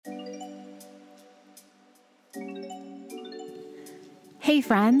Hey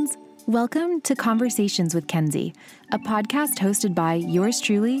friends, welcome to Conversations with Kenzie, a podcast hosted by yours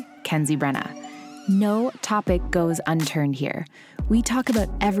truly, Kenzie Brenna. No topic goes unturned here. We talk about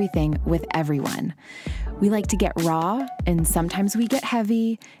everything with everyone. We like to get raw, and sometimes we get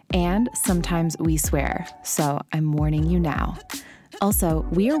heavy, and sometimes we swear. So I'm warning you now. Also,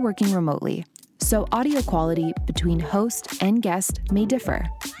 we are working remotely, so audio quality between host and guest may differ.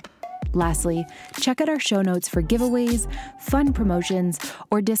 Lastly, check out our show notes for giveaways, fun promotions,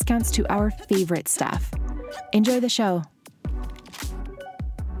 or discounts to our favorite stuff. Enjoy the show.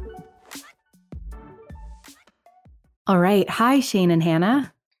 All right. Hi, Shane and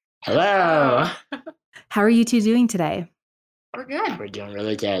Hannah. Hello. How are you two doing today? We're good. We're doing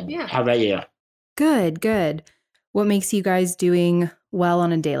really good. Yeah. How about you? Good. What makes you guys doing well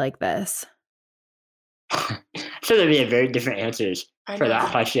on a day like this? So there'd be very different answers for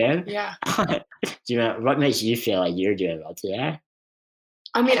that question. Yeah. What makes you feel like you're doing well today?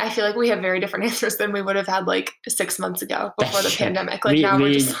 I mean, I feel like we have very different answers than we would have had like 6 months ago before the pandemic. Like now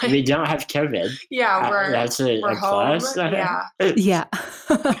we're just like, we don't have COVID. yeah, That's a we're home. plus. Yeah. Yeah.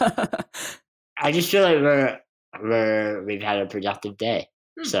 I just feel like we've had a productive day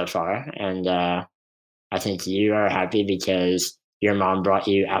so far, and I think you are happy because your mom brought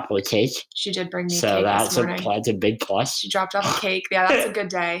you apple cake. She did bring me so cake that's this morning. that's a big plus. She dropped off a cake. Yeah, that's a good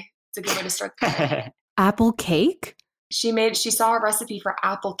day. It's a good way to start the day. Apple cake? She saw a recipe for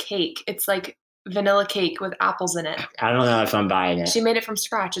apple cake. It's like vanilla cake with apples in it. I don't know if I'm buying it. She made it from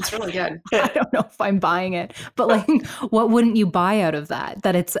scratch. It's really good. I don't know if I'm buying it, but like, what wouldn't you buy out of that?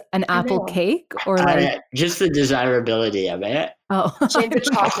 That it's an apple cake or like just the desirability of it. Oh, Shane's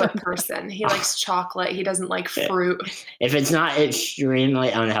a chocolate person. He likes chocolate. He doesn't like fruit. If it's not extremely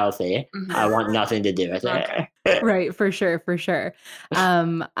unhealthy, I want nothing to do with it. Right, for sure.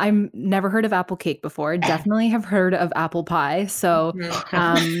 I've never heard of apple cake before. Definitely have heard of apple pie. So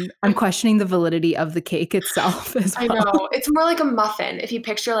I'm questioning the validity of the cake itself as well. I know. It's more like a muffin. If you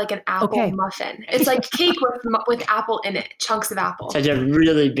picture like an apple muffin. It's like cake with apple in it, chunks of apple. It's a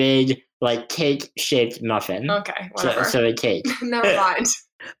really big, like cake-shaped muffin. Okay, whatever. So a cake. Never mind.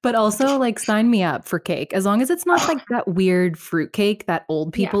 But also, like, sign me up for cake. As long as it's not like that weird fruit cake that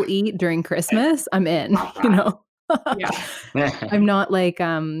old people eat during Christmas, I'm in, you know? Yeah. I'm not like,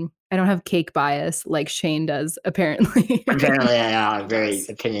 I don't have cake bias like Shane does, apparently. Apparently, I'm very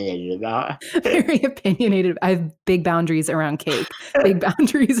opinionated about. Very opinionated. I have big boundaries around cake.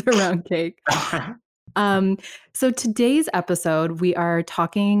 So today's episode, we are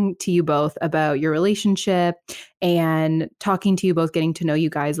talking to you both about your relationship and talking to you both, getting to know you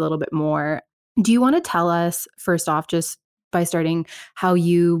guys a little bit more. Do you want to tell us, first off, just by starting, how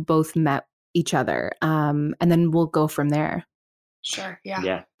you both met each other? And then we'll go from there. Sure. Yeah.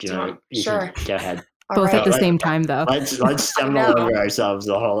 Yeah. Sure. Go ahead. Both at the same time, though. Let's stumble over ourselves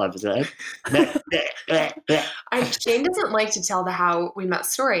the whole episode. Shane doesn't like to tell the how we met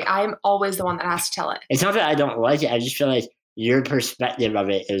story. I'm always the one that has to tell it. It's not that I don't like it. I just feel like your perspective of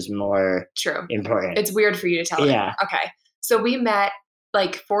it is more important. It's weird for you to tell it. Yeah. Okay. So we met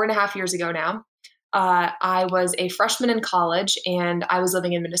like 4.5 years ago now. I was a freshman in college and I was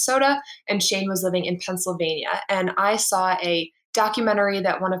living in Minnesota and Shane was living in Pennsylvania. And I saw a documentary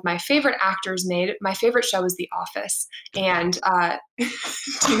that one of my favorite actors made. My favorite show is The Office. And do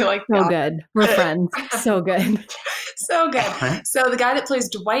you like So good. We're friends. So good. So good. So the guy that plays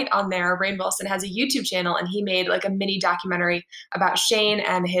Dwight on there, Rainn Wilson, has a YouTube channel and he made like a mini documentary about Shane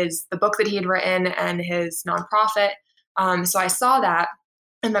and the book that he had written and his nonprofit. So I saw that.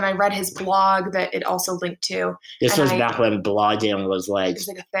 And then I read his blog that it also linked to. This was back when blogging was like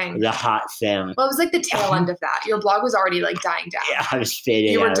a thing. The hot thing. Well, it was like the tail end of that. Your blog was already like dying down. Yeah, I was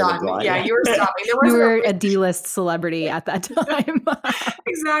fading. You were out done. Of the blog. Yeah, you were stopping. You were a D-list celebrity at that time.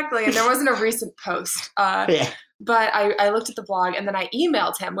 Exactly. And there wasn't a recent post. But I looked at the blog and then I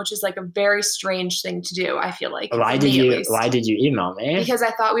emailed him, which is like a very strange thing to do, I feel like. Why did you email me? Because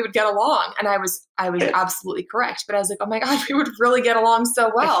I thought we would get along. And I was absolutely correct. But I was like, oh my God, we would really get along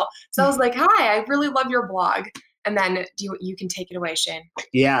so well. So I was like, hi, I really love your blog. And then you can take it away, Shane.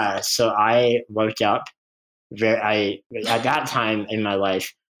 Yeah. So I woke up at that time in my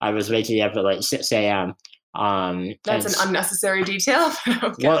life, I was waking up at like 6 a.m. That's an unnecessary detail.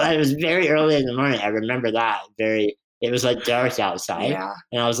 Okay. Well, it was very early in the morning. I remember that it was like dark outside,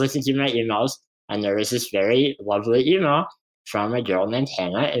 and I was listening to my emails, and there was this very lovely email from a girl named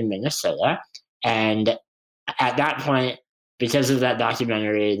Hannah in Minnesota. And at that point, because of that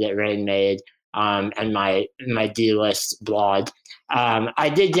documentary that Rainn made, and my D-list blog, I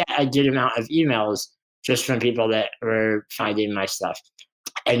did get a good amount of emails just from people that were finding my stuff,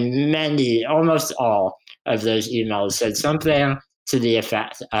 and almost all of those emails said something to the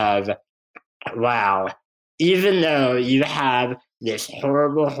effect of, wow, even though you have this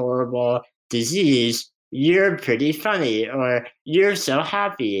horrible, horrible disease, you're pretty funny, or you're so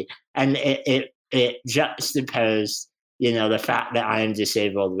happy. And it juxtaposed, the fact that I am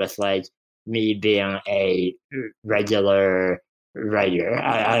disabled with like me being a regular writer.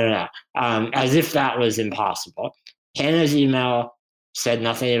 I don't know. As if that was impossible. Hannah's email said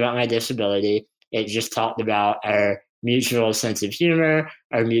nothing about my disability. It just talked about our mutual sense of humor,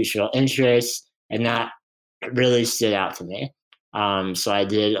 our mutual interests, and that really stood out to me. So I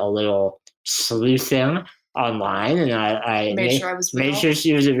did a little sleuthing online, and I Made sure I was made real. sure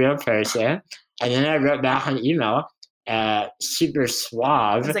she was a real person. And then I wrote back an email, super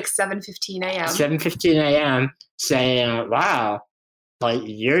suave. It was like 7:15 a.m. 7:15 a.m. saying, "Wow, like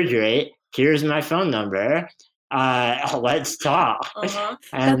you're great. Here's my phone number. Let's talk." Uh-huh.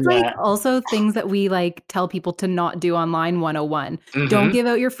 That's like also things that we like tell people to not do online 101. Don't give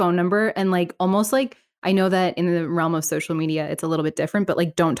out your phone number, and like almost like I know that in the realm of social media, it's a little bit different, but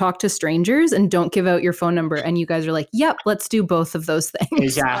like don't talk to strangers and don't give out your phone number. And you guys are like, yep, let's do both of those things.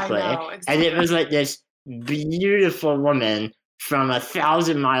 Exactly. And it was like this beautiful woman from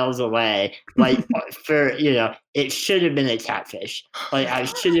 1,000 miles away, like for, it should have been a catfish. Like I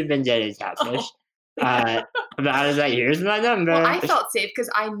should have been getting catfish. But I was like, here's my number. Well, I felt safe because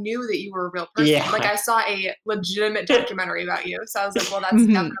I knew that you were a real person. Yeah. Like I saw a legitimate documentary about you. So I was like, well, that's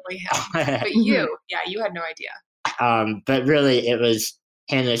definitely him. But you had no idea. But really it was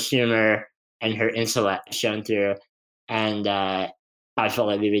Hannah's humor and her intellect shown through. And I felt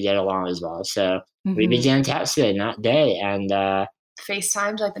like we would get along as well. So we began texting that day, and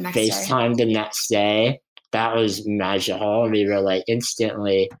FaceTimed like the next day. FaceTimed the next day. That was magical. We were like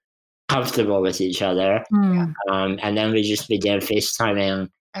instantly comfortable with each other. And then we just began FaceTiming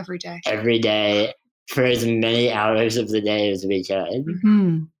every day for as many hours of the day as we could.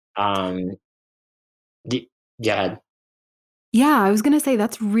 Go ahead. Yeah, I was going to say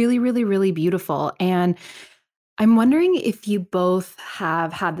that's really, really, really beautiful. And I'm wondering if you both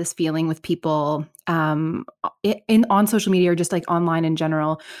have had this feeling with people on social media or just like online in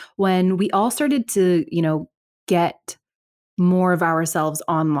general, when we all started to, get more of ourselves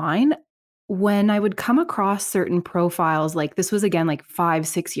online. When I would come across certain profiles, like this was again like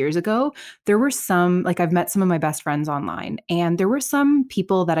 5-6 years ago, there were some, like I've met some of my best friends online, and there were some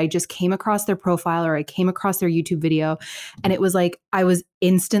people that I just came across their profile or I came across their YouTube video, and it was like I was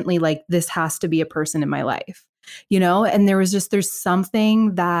instantly like, this has to be a person in my life, and there's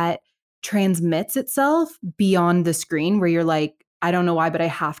something that transmits itself beyond the screen where you're like, I don't know why, but I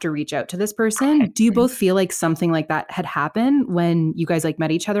have to reach out to this person. Do you both feel like something like that had happened when you guys like met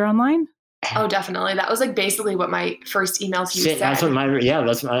each other online? Oh, definitely. That was like basically what my first email to you said. That's my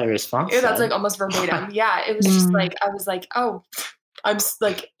response. That's like almost verbatim. Yeah. It was just like, I was like, oh, I'm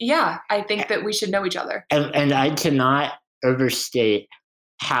like, yeah, I think that we should know each other. And I cannot overstate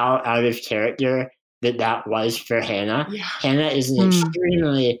how out of character that was for Hannah. Yeah. Hannah is an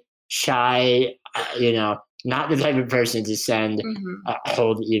extremely shy, not the type of person to send a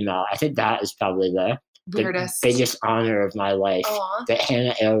cold email. I think that is probably the biggest honor of my life. That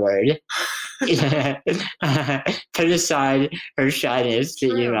Hannah Aylward put aside her shyness to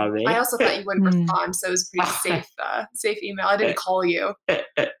email me. I also thought you wouldn't respond, so it was pretty safe email. I didn't call you.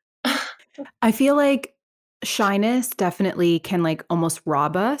 I feel like shyness definitely can like almost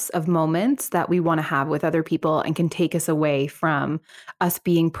rob us of moments that we want to have with other people and can take us away from us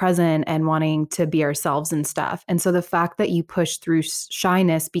being present and wanting to be ourselves and stuff. And so the fact that you push through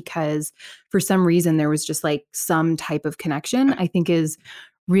shyness because for some reason there was just like some type of connection, I think is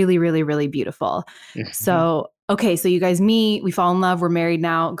really, really, really beautiful. So, okay, so you guys meet, we fall in love, we're married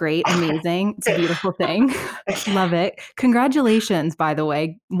now. Great, amazing. It's a beautiful thing. Love it. Congratulations, by the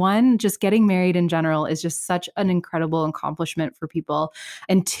way. One, just getting married in general is just such an incredible accomplishment for people.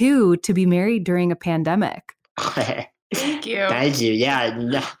 And two, to be married during a pandemic. Thank you. Thank you.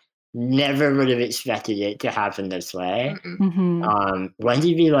 Yeah, never would have expected it to happen this way. When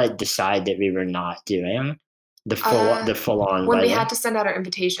did we like decide that we were not doing the full on when wedding? We had to send out our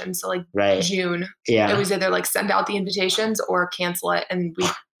invitations, so like June. Yeah, it was either like send out the invitations or cancel it, and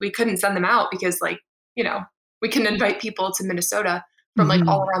we couldn't send them out because like we can invite people to Minnesota from like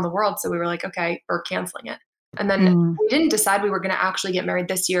all around the world, so we were like, okay, we're canceling it. And then we didn't decide we were going to actually get married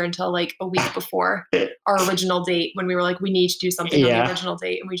this year until like a week before our original date, when we were like, we need to do something on the original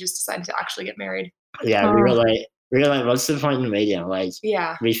date, and we just decided to actually get married. Yeah, we were like, what's the point in waiting? Like,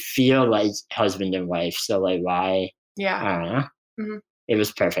 we feel like husband and wife, so like, why? Yeah, I don't know. It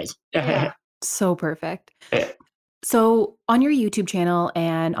was perfect. So perfect. So on your YouTube channel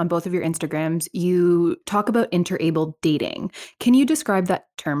and on both of your Instagrams, you talk about interabled dating. Can you describe that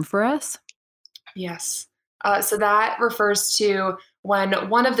term for us? Yes. So that refers to when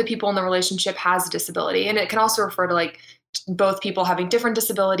one of the people in the relationship has a disability, and it can also refer to like both people having different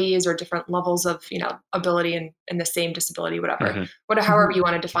disabilities or different levels of, ability in the same disability, whatever, however you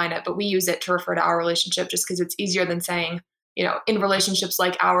want to define it. But we use it to refer to our relationship just because it's easier than saying, in relationships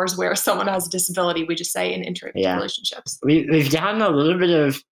like ours where someone has a disability, we just say in relationships. We've gotten a little bit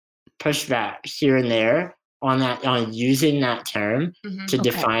of pushback here and there on that, on using that term to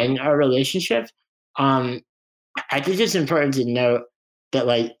define our relationship. I think it's important to note that,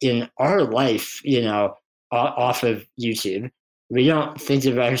 like, in our life, off of YouTube, we don't think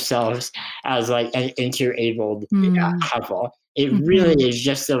of ourselves as like an interabled couple. It really is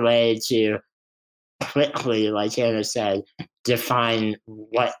just a way to quickly, like Hannah said, define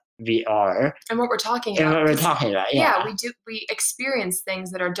what we are and what we're talking about. Yeah, we experience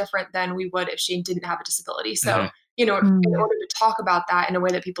things that are different than we would if she didn't have a disability. So, in order to talk about that in a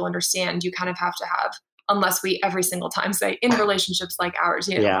way that people understand, you kind of have to have, unless we every single time say in relationships like ours,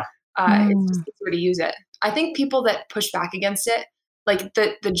 it's just easier to use it. I think people that push back against it, like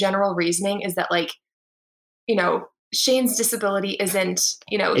the general reasoning is that, like, Shane's disability isn't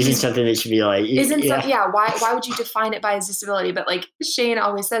something that should be like, why would you define it by his disability? But like Shane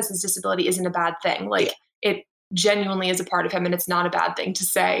always says, his disability isn't a bad thing. Like it genuinely is a part of him, and it's not a bad thing to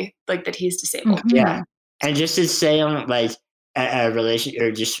say like that he's disabled. Yeah. And just to say like a relation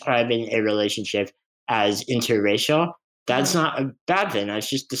or describing a relationship as interracial, that's not a bad thing. That's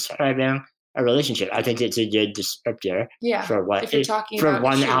just describing a relationship. I think it's a good descriptor for what if you're talking for about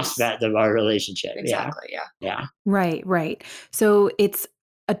one issues. Aspect of our relationship. Exactly. Yeah. Right. So it's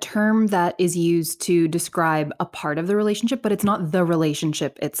a term that is used to describe a part of the relationship, but it's not the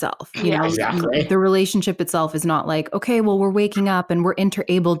relationship itself. Exactly. The relationship itself is not like, okay, well, we're waking up and we're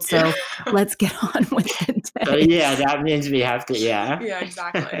interabled, so let's get on with it. So that means we have to. Yeah,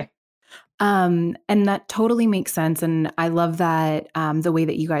 exactly. And that totally makes sense. And I love that the way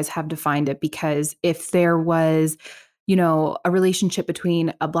that you guys have defined it, because if there was, a relationship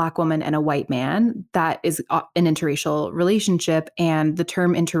between a Black woman and a white man, that is an interracial relationship. And the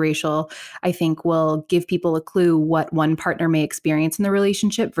term interracial, I think, will give people a clue what one partner may experience in the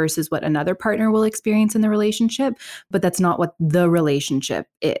relationship versus what another partner will experience in the relationship. But that's not what the relationship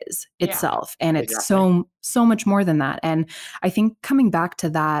is itself. And it's so much more than that. And I think coming back to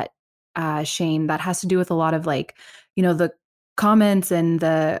that, Shane, that has to do with a lot of like, the comments and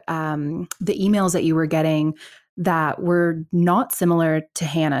the emails that you were getting that were not similar to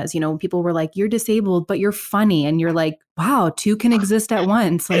Hannah's. People were like, you're disabled, but you're funny. And you're like, wow, two can exist at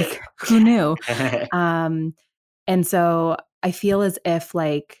once. Like, who knew? And so I feel as if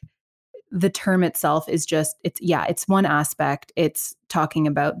like the term itself is just, it's one aspect. It's talking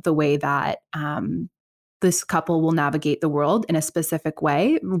about the way that this couple will navigate the world in a specific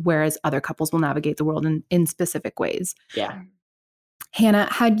way, whereas other couples will navigate the world in specific ways. Yeah.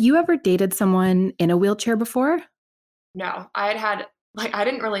 Hannah, had you ever dated someone in a wheelchair before? No, I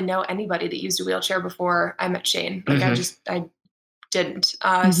didn't really know anybody that used a wheelchair before I met Shane. Like I didn't.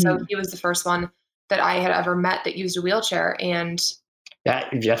 So he was the first one that I had ever met that used a wheelchair, and that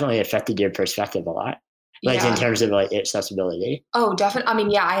definitely affected your perspective a lot. Like in terms of like accessibility. Oh, definitely. I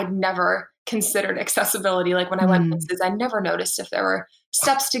mean, I had never considered accessibility. Like when I went places, I never noticed if there were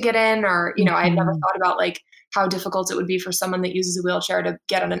steps to get in, or, I had never thought about like how difficult it would be for someone that uses a wheelchair to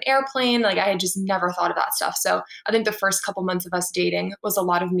get on an airplane. Like I had just never thought of that stuff. So I think the first couple months of us dating was a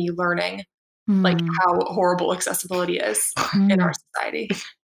lot of me learning like how horrible accessibility is in our society.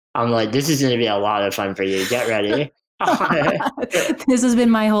 I'm like, this is going to be a lot of fun for you. Get ready. This has been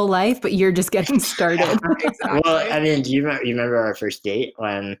my whole life, but you're just getting started. Exactly. Well, I mean, do you remember our first date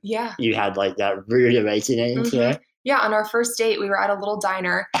when you had like that rude awakening? Yeah, on our first date, we were at a little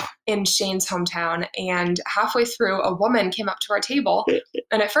diner in Shane's hometown, and halfway through, a woman came up to our table.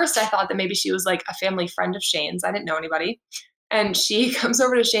 And at first, I thought that maybe she was like a family friend of Shane's. I didn't know anybody. And she comes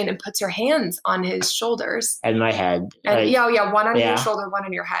over to Shane and puts her hands on his shoulders. And my head. And one on your shoulder, one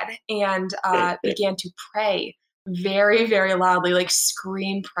on your head, and began to pray very, very loudly, like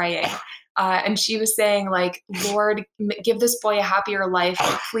scream praying. And she was saying, like, Lord, give this boy a happier life.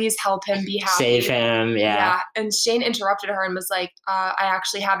 Like, please help him be happy. Save him. Yeah. And Shane interrupted her and was like, I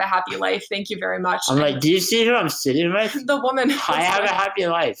actually have a happy life. Thank you very much. I'm like, do you see who I'm sitting with? The woman. I have a happy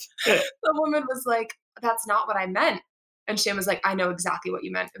life. The woman was like, that's not what I meant. And Shane was like, I know exactly what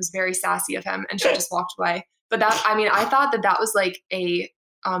you meant. It was very sassy of him. And she just walked away. But I thought that was like a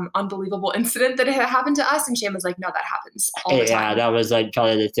unbelievable incident that had happened to us, and Shane was like, no, that happens all the time. That was like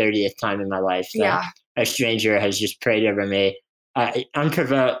probably the 30th time in my life a stranger has just prayed over me,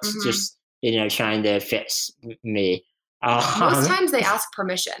 unprovoked, just, trying to fix me. Most times they ask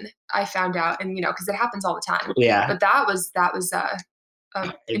permission, I found out, and because it happens all the time. Yeah. But that was a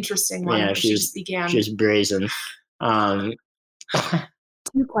interesting one. Yeah, she was brazen.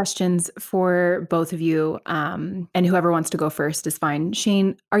 2 questions for both of you, and whoever wants to go first is fine.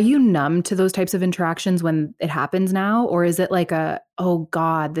 Shane, are you numb to those types of interactions when it happens now? Or is it like oh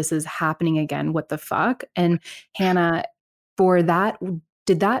God, this is happening again, what the fuck? And Hannah, for that,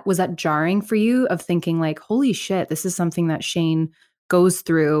 was that jarring for you of thinking like, holy shit, this is something that Shane goes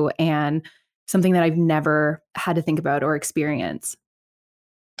through and something that I've never had to think about or experience?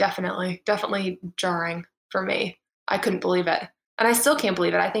 Definitely jarring for me. I couldn't believe it. And I still can't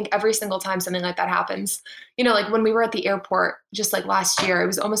believe it. I think every single time something like that happens, like when we were at the airport, just like last year, it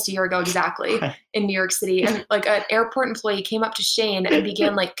was almost a year ago exactly, in New York City. And like an airport employee came up to Shane and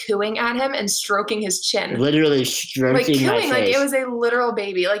began like cooing at him and stroking his chin. Literally stroking like cooing, my face. Like it was a literal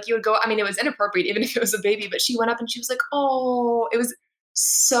baby. Like you would go, it was inappropriate even if it was a baby, but she went up and she was like, oh, it was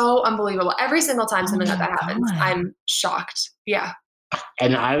so unbelievable. Every single time something like that happens, I'm shocked. Yeah.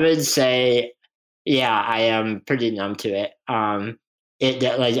 And I would say, yeah, I am pretty numb to it.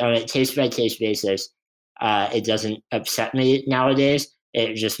 It like on a case by case basis, it doesn't upset me nowadays.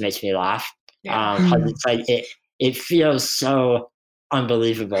 It just makes me laugh. Yeah. 'Cause it's like it feels so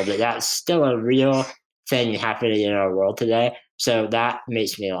unbelievable that that's still a real thing happening in our world today. So that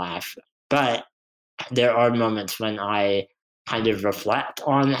makes me laugh. But there are moments when I kind of reflect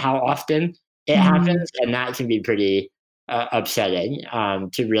on how often it happens, and that can be pretty upsetting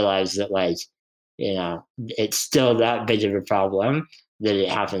to realize that, like, it's still that big of a problem that it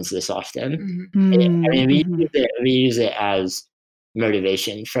happens this often. We use it as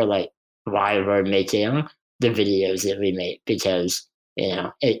motivation for like why we're making the videos that we make, because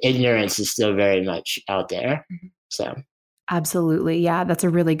ignorance is still very much out there. So absolutely, yeah, that's a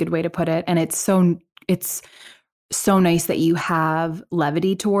really good way to put it. And it's so nice that you have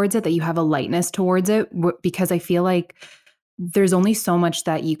levity towards it, that you have a lightness towards it, because I feel like there's only so much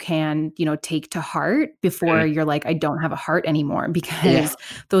that you can, take to heart before you're like, I don't have a heart anymore, because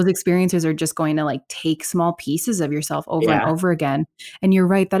those experiences are just going to like take small pieces of yourself over and over again. And you're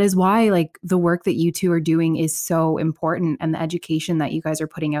right. That is why like the work that you two are doing is so important, and the education that you guys are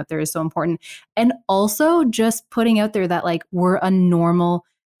putting out there is so important. And also just putting out there that like, we're a normal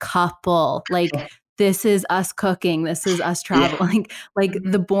couple. Like, this is us cooking. This is us traveling. Like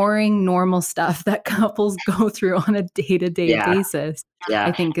the boring, normal stuff that couples go through on a day-to-day basis,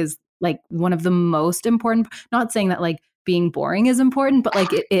 I think is like one of the most important. Not saying that like being boring is important, but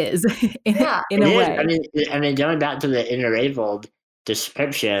like it is in a way. I mean, going back to the inner-abled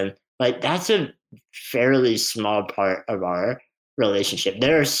description, like that's a fairly small part of our relationship.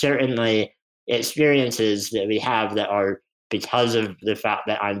 There are certainly experiences that we have that are because of the fact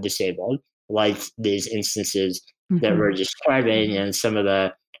that I'm disabled, like these instances that we're describing, and some of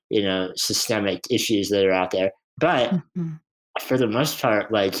the systemic issues that are out there. But for the most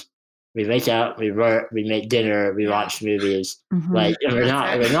part, like, we wake up, we work, we make dinner, we watch movies, like, and we're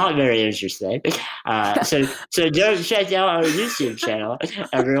not very interesting. So don't check out our YouTube channel,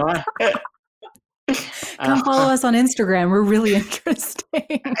 everyone. Come follow us on Instagram. We're really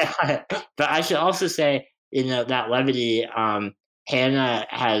interesting. But I should also say, that levity, Hannah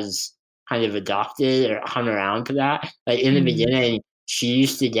has kind of adopted or hung around to that. Like in the beginning, she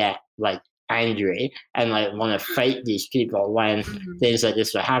used to get like angry and like want to fight these people when things like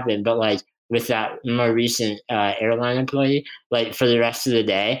this would happen. But like with that more recent airline employee, like for the rest of the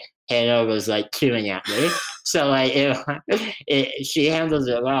day, Hannah was like chewing at me. So like she handles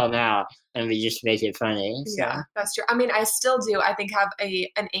it well now, and we just make it funny. So. Yeah, that's true. I mean, I still do, I think, have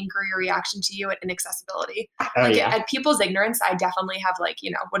an angrier reaction to you at inaccessibility. At people's ignorance, I definitely have like,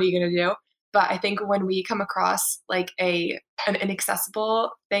 what are you going to do? But I think when we come across like an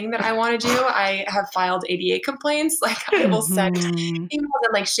inaccessible thing that I want to do, I have filed ADA complaints. Like I will send emails, and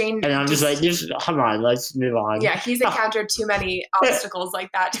like Shane. And I'm just like, come on, let's move on. Yeah, he's encountered too many obstacles like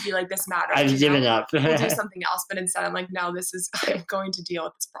that to be like, this matters. I've given up. We'll do something else. But instead I'm like, no, I'm going to deal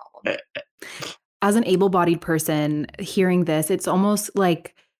with this problem. As an able-bodied person, hearing this, it's almost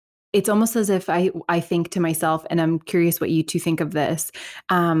as if I think to myself, and I'm curious what you two think of this,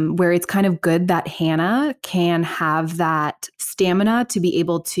 where it's kind of good that Hannah can have that stamina to be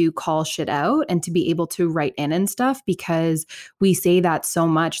able to call shit out and to be able to write in and stuff, because we say that so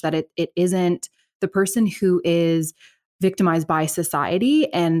much that it isn't the person who is victimized by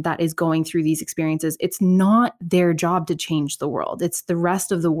society and that is going through these experiences. It's not their job to change the world. It's the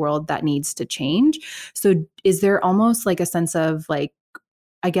rest of the world that needs to change. So is there almost like a sense of like,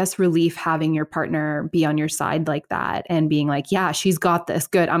 I guess, relief having your partner be on your side like that and being like, yeah, she's got this.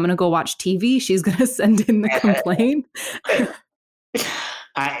 Good. I'm going to go watch TV. She's going to send in the complaint.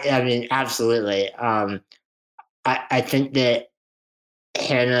 I mean, absolutely. I think that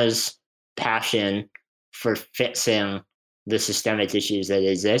Hannah's passion for fixing the systemic issues that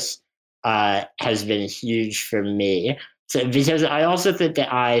exist has been huge for me. So, because I also think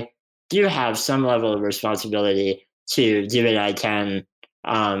that I do have some level of responsibility to do what I can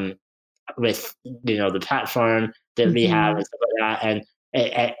with the platform that we have and stuff like that.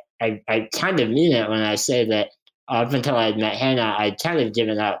 And I kind of mean it when I say that up until I'd met Hannah, I'd kind of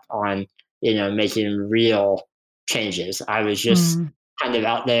given up on making real changes. I was just kind of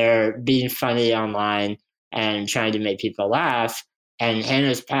out there being funny online and trying to make people laugh. And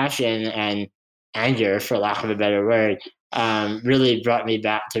Hannah's passion and anger, for lack of a better word, really brought me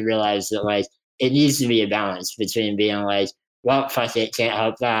back to realize that like it needs to be a balance between being like, well, fuck it, can't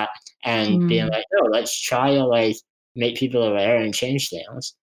help that, and being like, no, let's try to like make people aware and change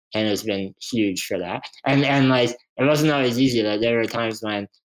things. And it's been huge for that. And like it wasn't always easy. Like there were times when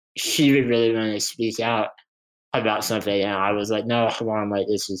she would really want to speak out about something, and I was like, no, come on, like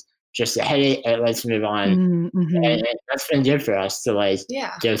this is just a headache. Let's move on. And that's been good for us to like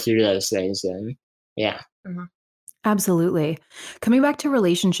go through those things. And yeah. Absolutely. Coming back to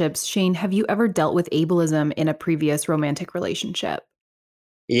relationships, Shane, have you ever dealt with ableism in a previous romantic relationship?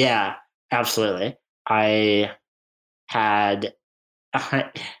 Yeah, absolutely. I had,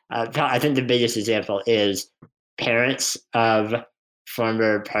 I think the biggest example is parents of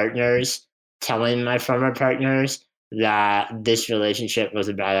former partners telling my former partners that this relationship was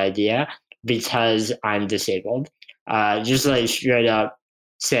a bad idea because I'm disabled. Just like straight up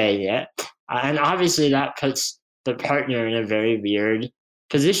saying it. And obviously that puts the partner in a very weird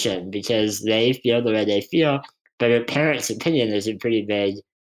position because they feel the way they feel, but a parent's opinion is a pretty big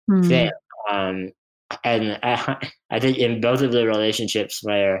thing. And I think in both of the relationships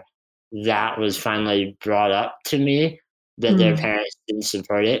where that was finally brought up to me, that their parents didn't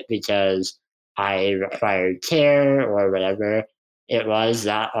support it because I required care or whatever it was,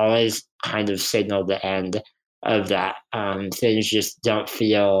 that always kind of signaled the end of that. Things just don't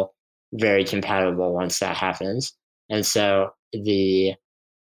feel very compatible once that happens. And so the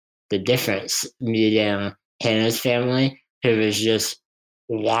difference meeting Hannah's family, who was just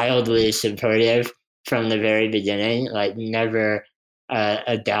wildly supportive from the very beginning, like never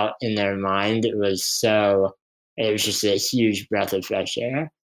a doubt in their mind. It was just a huge breath of fresh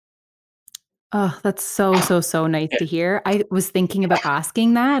air. Oh, that's so nice to hear. I was thinking about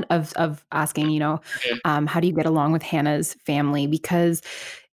asking that of asking, how do you get along with Hannah's family? Because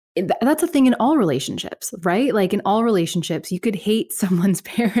that's a thing in all relationships, right? Like in all relationships, you could hate someone's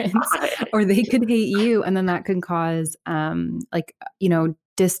parents or they could hate you. And then that can cause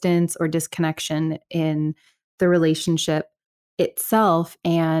distance or disconnection in the relationship itself.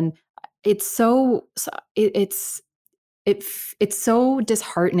 And it's it's so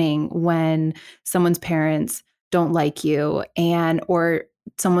disheartening when someone's parents don't like you or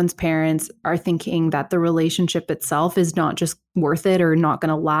someone's parents are thinking that the relationship itself is not just worth it or not going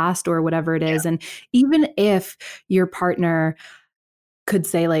to last or whatever it is. And even if your partner could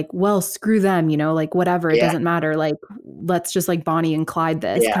say like, well, screw them, like whatever, it doesn't matter. Like, let's just like Bonnie and Clyde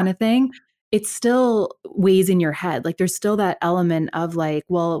this kind of thing. It still weighs in your head. Like there's still that element of like,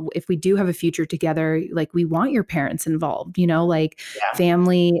 well, if we do have a future together, like we want your parents involved,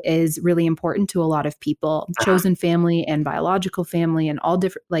 family is really important to a lot of people, chosen family and biological family and all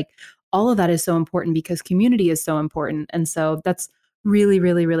different, like all of that is so important because community is so important. And so that's really,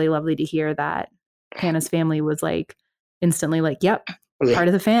 really, really lovely to hear that Hannah's family was like instantly like, yep, part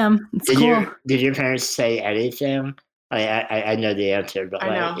of the fam. It's cool. Did your parents say anything? I know the answer, but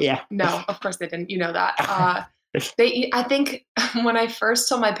no, of course they didn't. You know that. I think when I first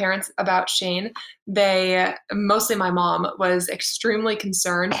told my parents about Shane, mostly my mom was extremely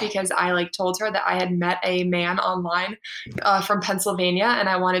concerned because I like told her that I had met a man online from Pennsylvania and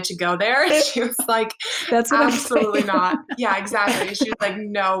I wanted to go there. And she was like, that's absolutely not. Yeah, exactly. She was like,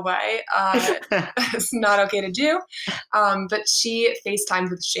 no way. It's not okay to do. But she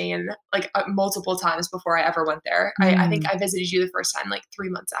FaceTimed with Shane like multiple times before I ever went there. I think I visited you the first time like 3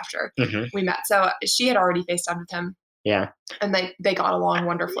 months after we met. So she had already FaceTimed with him. Yeah. And they got along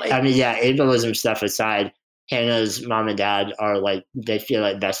wonderfully. I mean, ableism stuff aside, Hannah's mom and dad are like, they feel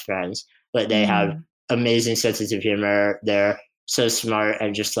like best friends. Like they have amazing senses of humor. They're so smart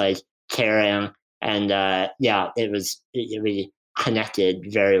and just like caring. And we connected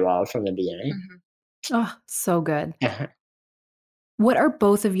very well from the beginning. Oh, so good. What are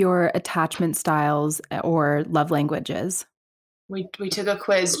both of your attachment styles or love languages? We took a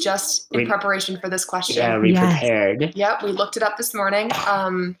quiz just in preparation for this question. Yeah, we prepared. Yep, we looked it up this morning.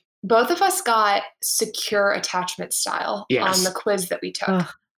 Both of us got secure attachment style on the quiz that we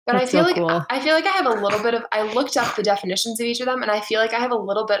took. But I feel cool. I feel like I have a little bit of, I looked up the definitions of each of them, and I feel like I have a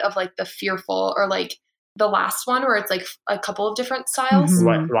little bit of like the fearful, or like the last one where it's like a couple of different styles.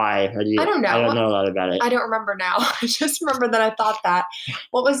 Why? I don't know. I don't know a lot about it. I don't remember now. I just remember that I thought that.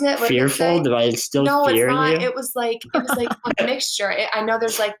 What was it? What fearful? Do I still fear it's not. you? It was like a mixture. I know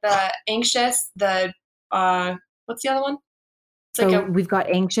there's like the anxious, the what's the other one? So we've got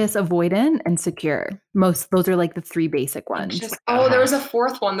anxious, avoidant, and secure. Those are like the three basic ones. Anxious. Oh, there was a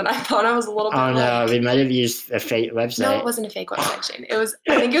fourth one that I thought I was a little bit. Oh no, we might have used a fake website. No, it wasn't a fake website, Shane. It was.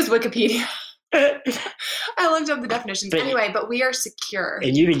 I think it was Wikipedia. I looked up the definitions. But we are secure.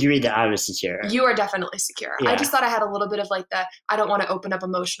 And you agreed that I was secure. You are definitely secure. Yeah. I just thought I had a little bit of like I don't want to open up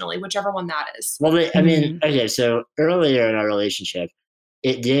emotionally, whichever one that is. Well, I mean, okay, so earlier in our relationship,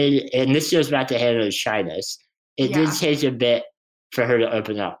 it did, and this goes back to Hannah's shyness, it did take a bit for her to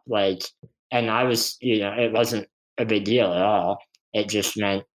open up. And I was, it wasn't a big deal at all. It just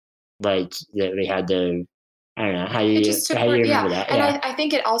meant that we had to, I don't know, how you remember that? And I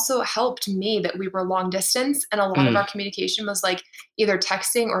think it also helped me that we were long distance, and a lot of our communication was like either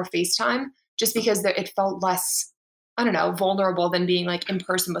texting or FaceTime, just because it felt less, I don't know, vulnerable than being like in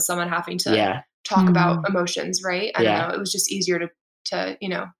person with someone having to talk about emotions, right? I don't know. It was just easier to talk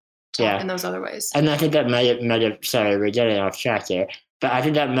in those other ways. And I think that might have, sorry, we're getting off track here, but I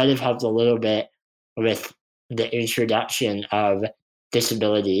think that might have helped a little bit with the introduction of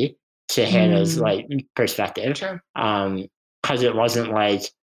disability to Hannah's perspective. Sure. Because it wasn't like,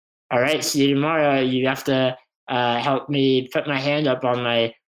 all right, see you tomorrow. You have to help me put my hand up on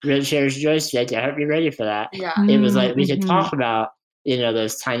my wheelchair's joystick. I hope you're ready for that. Yeah. It was like we could talk about,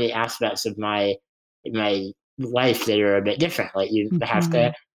 those tiny aspects of my life that are a bit different. Like you have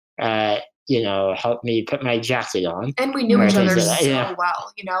to help me put my jacket on. And we knew each other so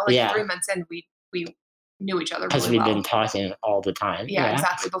well, 3 months in, we knew each other because really we've been talking all the time. Yeah,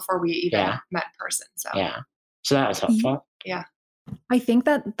 exactly. Before we even met in person. So so that was helpful. Yeah. I think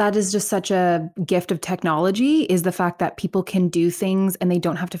that is just such a gift of technology, is the fact that people can do things and they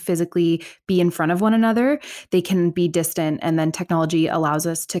don't have to physically be in front of one another. They can be distant, and then technology allows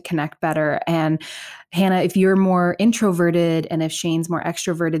us to connect better. And Hannah, if you're more introverted and if Shane's more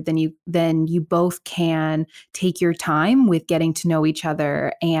extroverted, then you both can take your time with getting to know each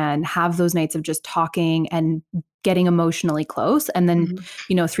other and have those nights of just talking and getting emotionally close. And then,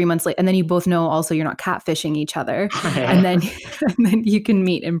 3 months later, and then you both know also you're not catfishing each other. and then you can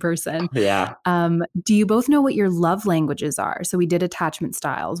meet in person. Yeah. Do you both know what your love languages are? So we did attachment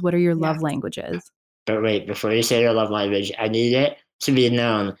styles. What are your love languages? But wait, before you say your love language, I need it to be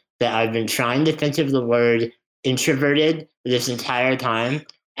known that I've been trying to think of the word introverted this entire time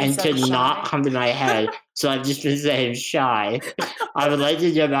and could not come to my head. So I've just been saying shy. I would like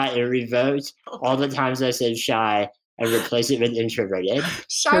to go back and revoke all the times I said shy and replace it with introverted.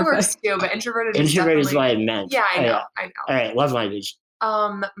 Shy works too, but introverted is what I meant. Yeah, I know. All right, love language.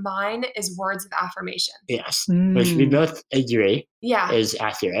 Mine is words of affirmation. Yes, which we both agree is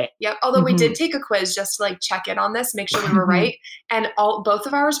accurate. Yep. Although we did take a quiz just to check in on this, make sure we were right, and both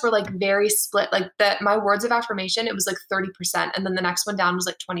of ours were very split. My words of affirmation, it was 30%, and then the next one down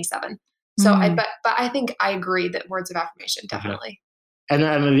was 27. So but I think I agree that words of affirmation definitely. And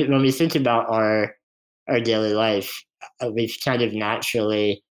when we think about our daily life, we've kind of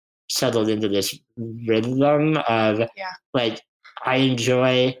naturally settled into this rhythm of I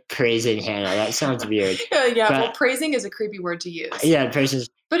enjoy praising Hannah. That sounds weird. Well, praising is a creepy word to use. Yeah, praising.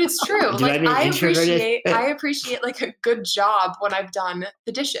 But it's true. I appreciate a good job when I've done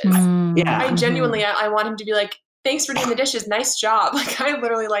the dishes. Yeah. I genuinely, I want him to be thanks for doing the dishes. Nice job. I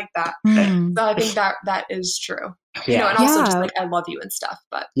literally like that. So I think that is true. Yeah. And also just I love you and stuff.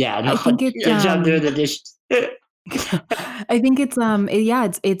 But I think it's good job doing the dishes. I think it's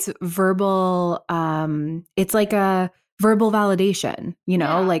it's verbal. It's like a verbal validation,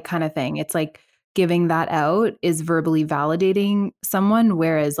 kind of thing. It's giving that out is verbally validating someone,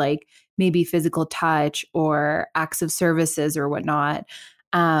 whereas maybe physical touch or acts of services or whatnot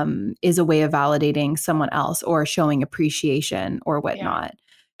is a way of validating someone else or showing appreciation or whatnot.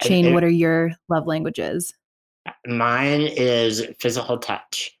 Shane, what are your love languages? Mine is physical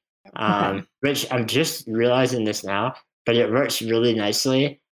touch, which I'm just realizing this now, but it works really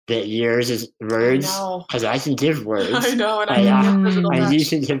nicely that yours is words, because I can give words. I know, and you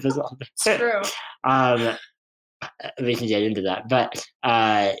can give physical touch. It's true. We can get into that, but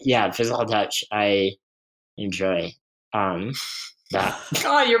physical touch I enjoy. That.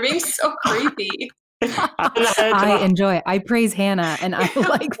 God, you're being so creepy. I praise Hannah, and I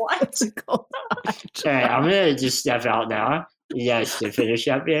like physical touch. All right, I'm gonna just step out now. You guys can finish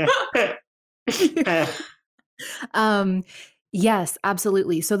up here. Yes,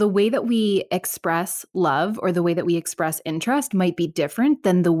 absolutely. So the way that we express love or the way that we express interest might be different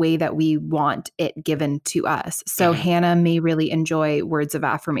than the way that we want it given to us. So Hannah may really enjoy words of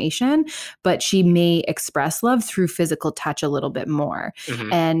affirmation, but she may express love through physical touch a little bit more.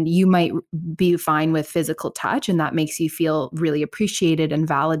 And you might be fine with physical touch, and that makes you feel really appreciated and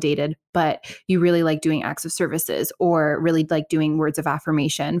validated, but you really like doing acts of services or really like doing words of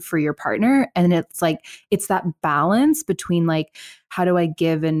affirmation for your partner. And it's like, it's that balance between like, how do I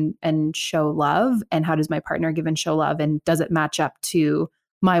give and show love, and how does my partner give and show love, and does it match up to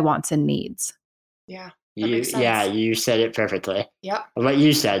my wants and needs? Yeah. You said it perfectly. Yep. What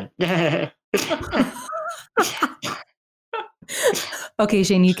you said. Okay,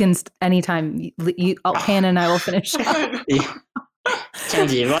 Shane, you can anytime. Hannah and I will finish up.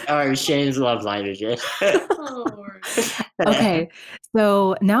 Kenzie, what are Shane's love languages? Okay,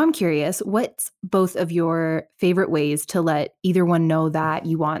 so now I'm curious, what's both of your favorite ways to let either one know that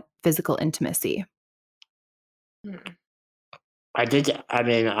you want physical intimacy? My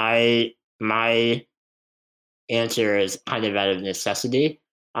answer is kind of out of necessity,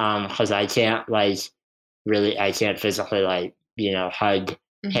 because I can't physically hug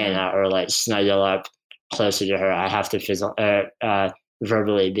Hannah or like snuggle up closer to her. I have to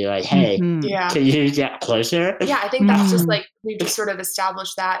verbally be like, hey, can you get closer? Yeah, I think that's just like, we've just sort of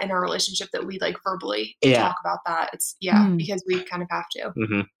established that in our relationship that we like verbally talk about that. It's because we kind of have to.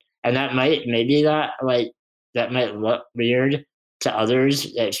 And that might look weird to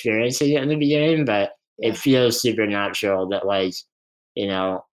others experiencing it in the beginning, but it feels supernatural that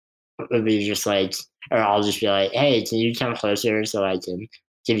it would be just like, or I'll just be like, hey, can you come closer so I can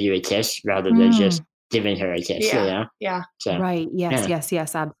give you a kiss rather than just giving her a kiss, Yeah. So, right. Yes,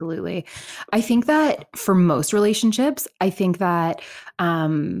 absolutely. I think that for most relationships, I think that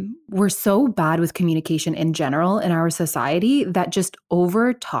we're so bad with communication in general in our society that just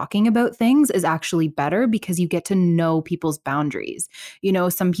over talking about things is actually better because you get to know people's boundaries.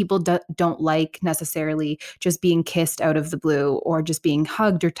 Some people don't like necessarily just being kissed out of the blue or just being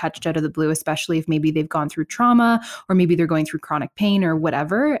hugged or touched out of the blue, especially if maybe they've gone through trauma or maybe they're going through chronic pain or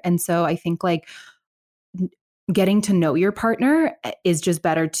whatever. And so I think like getting to know your partner is just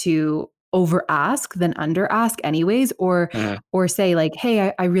better to over ask than under ask anyways, or say like,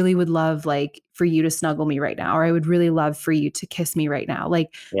 hey, I really would love like for you to snuggle me right now, or I would really love for you to kiss me right now.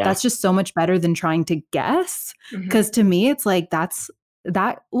 Like that's just so much better than trying to guess. Because to me, it's like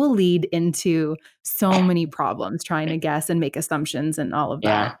that will lead into so many problems trying to guess and make assumptions and all of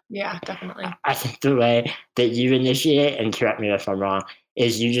that. Yeah, definitely. I think the way that you initiate, and correct me if I'm wrong,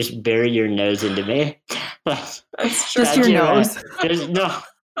 is you just bury your nose into me. That's just your nose. No.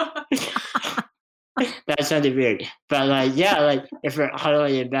 That sounded weird. But if we're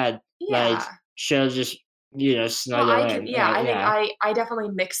huddling in bed, she'll just, snuggle in. I definitely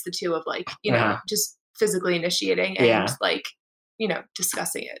mix the two of just physically initiating and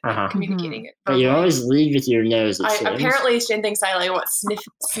discussing it, communicating it. But you always lead with your nose. Apparently, Shane thinks I sniff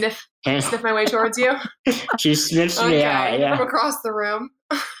my way towards you. She sniffs me out from across the room.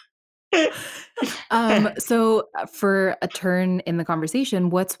 So for a turn in the conversation,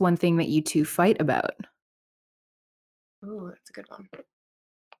 what's one thing that you two fight about? Ooh, that's a good one.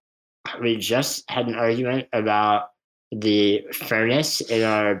 We just had an argument about the furnace in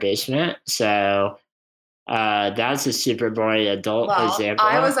our basement. So that's a super boring adult example.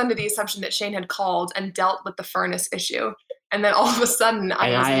 I was under the assumption that Shane had called and dealt with the furnace issue. And then all of a sudden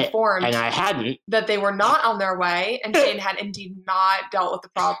I was informed and I hadn't, that they were not on their way and Shane had indeed not dealt with the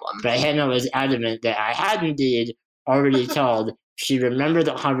problem. But Hannah was adamant that I had indeed already told. She remembered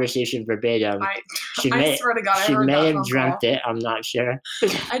the conversation verbatim. I swear to God, she may have dreamt it. I'm not sure.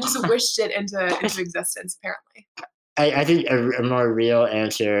 I just wished it into existence, apparently. I think a more real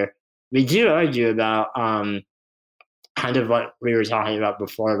answer, we do argue about kind of what we were talking about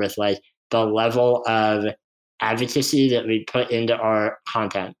before with like the level of advocacy that we put into our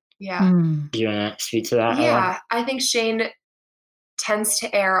content. Yeah. Do you want to speak to that? Yeah, I think Shane tends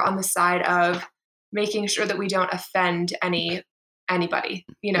to err on the side of making sure that we don't offend anybody,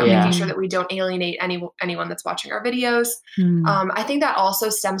 making sure that we don't alienate anyone that's watching our videos. I think that also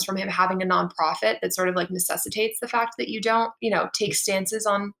stems from him having a nonprofit that sort of like necessitates the fact that you don't, take stances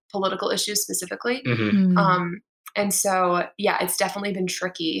on political issues specifically. And so, it's definitely been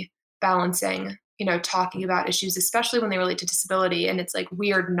tricky balancing, talking about issues, especially when they relate to disability. And it's like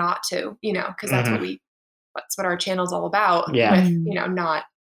weird not to, because that's that's what our channel's all about with, not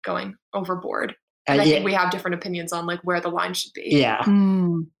going overboard. And I think we have different opinions on like where the line should be. Yeah.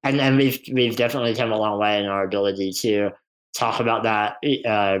 And we've definitely come a long way in our ability to talk about that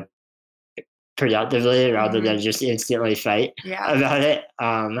productively rather than just instantly fight about it.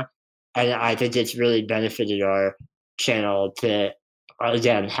 And I think it's really benefited our channel to,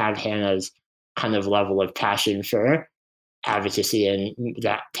 again, have Hannah's kind of level of passion for advocacy and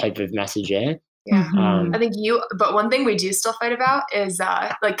that type of messaging. Yeah. I think but one thing we do still fight about is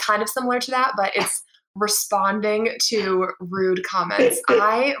like kind of similar to that, but it's responding to rude comments.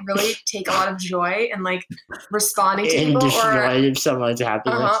 I really take a lot of joy in like responding to people or someone's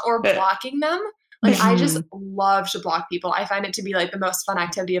happiness. Or blocking them. Like I just love to block people. I find it to be like the most fun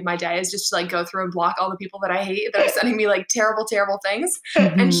activity of my day is just to like go through and block all the people that I hate that are sending me like terrible, terrible things.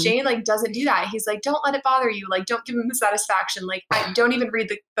 And Shane like doesn't do that. He's like, don't let it bother you. Like, don't give him the satisfaction. Like I don't even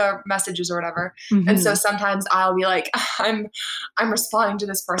read the messages or whatever. And so sometimes I'll be like, I'm responding to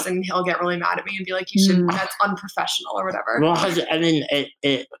this person and he'll get really mad at me and be like, you shouldn't, that's unprofessional or whatever. Well, I mean,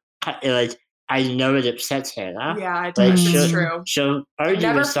 it like, I know it upsets Hannah. Yeah, it does. It's true. She'll argue it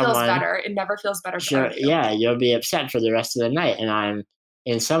never with someone. Feels better. It never feels better. Yeah, you'll be upset for the rest of the night, and I'm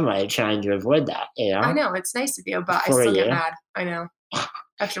in some way trying to avoid that. You know. I know it's nice of you, but I still get mad. I know. I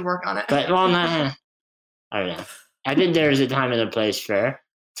have to work on it. But well, I don't know. I think there's a time and a place for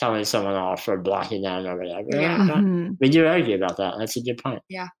telling someone off or blocking them or whatever. Yeah. We do argue about that. That's a good point.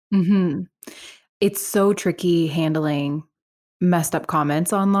 Yeah. It's so tricky handling messed up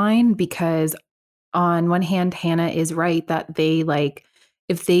comments online because on one hand, Hannah is right that they like,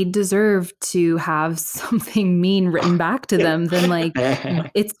 if they deserve to have something mean written back to them, then like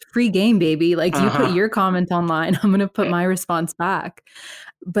it's free game, baby. Like you put your comment online, I'm going to put my response back.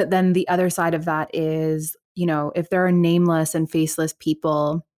 But then the other side of that is, you know, if there are nameless and faceless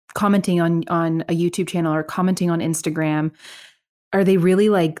people commenting on a YouTube channel or commenting on Instagram, are they really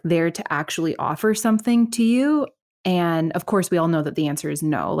like there to actually offer something to you? And of course, we all know that the answer is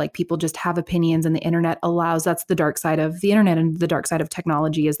no. Like people just have opinions and the internet allows, that's the dark side of the internet and the dark side of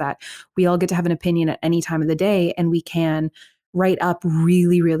technology is that we all get to have an opinion at any time of the day and we can write up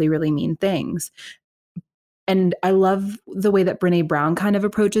really, really, really mean things. And I love the way that Brene Brown kind of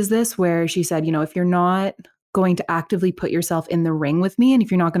approaches this, where she said, you know, if you're not going to actively put yourself in the ring with me, and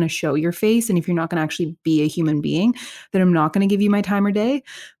if you're not going to show your face, and if you're not going to actually be a human being, then I'm not going to give you my time or day.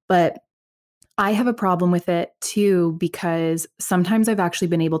 But I have a problem with it too, because sometimes I've actually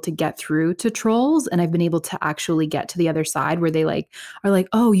been able to get through to trolls and I've been able to actually get to the other side where they like are like,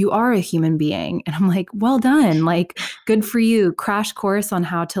 oh, you are a human being. And I'm like, well done. Like, good for you. Crash course on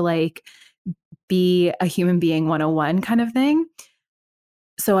how to like be a human being 101 kind of thing.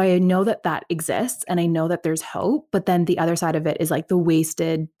 So I know that that exists and I know that there's hope, but then the other side of it is like the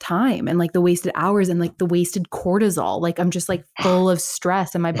wasted time and like the wasted hours and like the wasted cortisol. Like I'm just like full of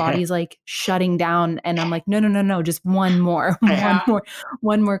stress and my body's like shutting down and I'm like, no, just one more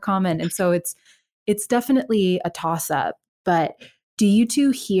comment. And so it's definitely a toss up, but do you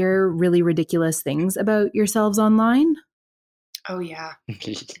two hear really ridiculous things about yourselves online? Oh yeah,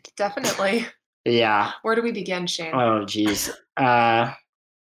 definitely. Yeah. Where do we begin, Shane? Oh geez.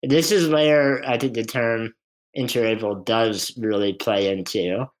 This is where I think the term interabled does really play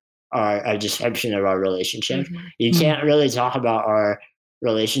into our description of our relationship. You can't really talk about our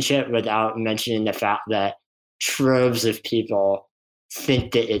relationship without mentioning the fact that troves of people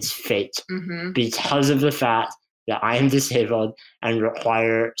think that it's fake because of the fact that I am disabled and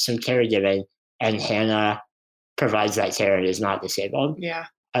require some caregiving, and Hannah provides that care and is not disabled. Yeah.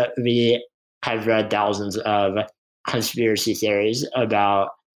 We have read thousands of conspiracy theories about,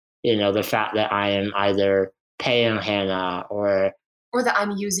 you know, the fact that I am either paying Hannah or that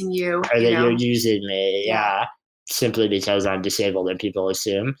I'm using you. Or that you're using me, yeah. Simply because I'm disabled and people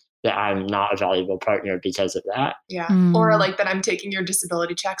assume that I'm not a valuable partner because of that. Yeah. Or like that I'm taking your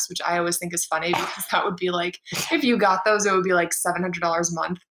disability checks, which I always think is funny because that would be like, if you got those, it would be like $700 a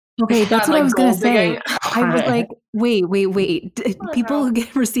month. Okay, that's what I was going to say. I was like, wait. People who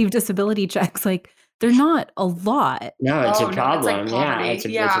receive disability checks, like, they're not a lot. No, it's a problem. It's like it's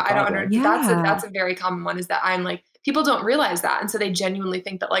a I don't understand. That's a very common one, is that I'm like, people don't realize that. And so they genuinely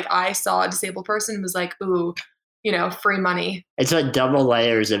think that like I saw a disabled person and was like, ooh, you know, free money. It's like double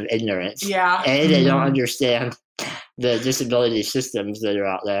layers of ignorance. Yeah. A, they don't understand the disability systems that are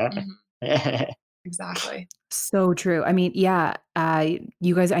out there. Exactly. So true. I mean, yeah,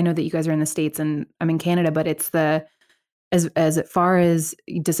 you guys, I know that you guys are in the States and I'm in Canada, but it's as far as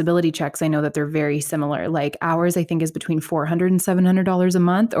disability checks, I know that they're very similar. Like ours, I think, is between $400 and $700 a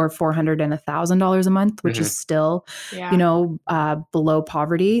month, or $400 and $1,000 a month, which is still, you know, below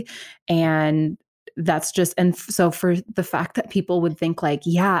poverty. And that's just, and so for the fact that people would think like,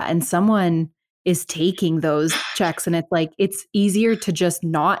 yeah, and someone is taking those checks. And it's like, it's easier to just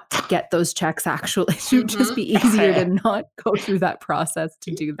not get those checks actually. It should just be easier to not go through that process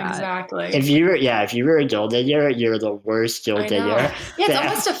to do that. Exactly. If you were a gold digger, you're the worst gold digger. Yeah, it's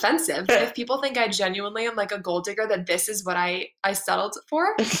almost offensive. If people think I genuinely am like a gold digger, that this is what I settled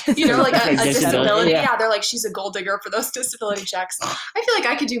for. You know, like a disability. Yeah, they're like, she's a gold digger for those disability checks. I feel like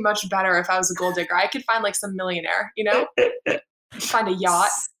I could do much better if I was a gold digger. I could find like some millionaire, you know? Find a yacht.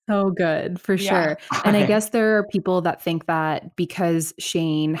 So good, for sure. And I guess there are people that think that because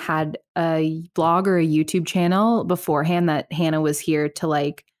Shane had a blog or a YouTube channel beforehand, that Hannah was here to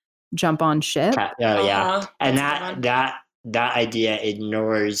like jump on ship. Yeah. And that idea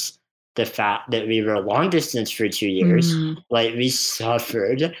ignores the fact that we were long distance for 2 years. Like we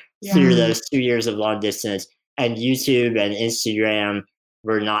suffered through those 2 years of long distance, and YouTube and Instagram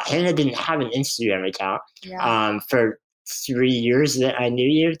were not. Hannah didn't have an Instagram account for 3 years that I knew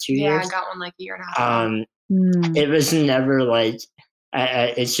you. 2 years. Yeah, I got one like a year and a half. It was never like.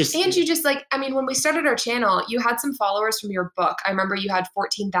 It's just. And you just like, I mean, when we started our channel, you had some followers from your book. I remember you had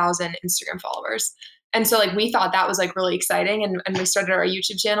 14,000 Instagram followers. And so like, we thought that was like really exciting. And we started our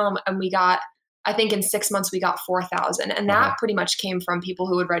YouTube channel, and we got, I think in 6 months, we got 4,000. And that pretty much came from people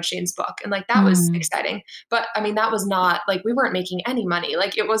who had read Shane's book. And like, that was exciting. But I mean, that was not like, we weren't making any money.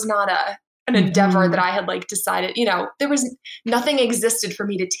 Like it was not an endeavor that I had like decided, you know, there was nothing existed for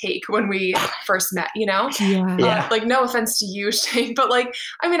me to take when we first met, you know? Like no offense to you, Shane, but like,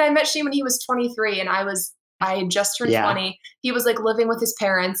 I mean, I met Shane when he was 23 and I had just turned 20. He was like living with his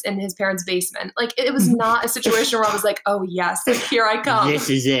parents in his parents' basement. Like it was not a situation where I was like, oh yes, here I come. This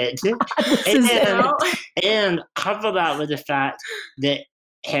is it. And couple that with the fact that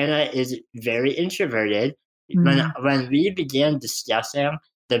Hannah is very introverted. When we began discussing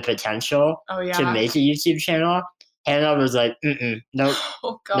the potential to make a YouTube channel, Hannah was like, nope,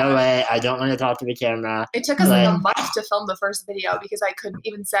 no way. I don't want to talk to the camera. It took us like a month to film the first video because I couldn't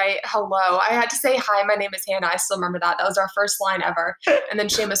even say hello. I had to say, hi, my name is Hannah. I still remember that. That was our first line ever. And then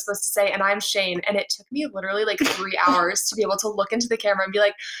Shane was supposed to say, and I'm Shane. And it took me literally like 3 hours to be able to look into the camera and be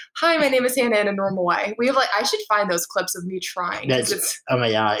like, hi, my name is Hannah in a normal way. We have like, I should find those clips of me trying. Oh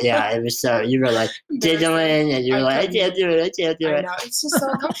my God. Yeah. It was so, you were like giggling and you were like, I can't do it. I know. It's just so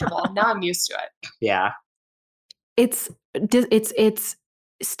uncomfortable. Now I'm used to it. Yeah. It's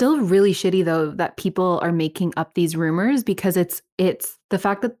still really shitty though that people are making up these rumors, because it's the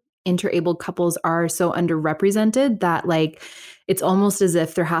fact that interabled couples are so underrepresented that like it's almost as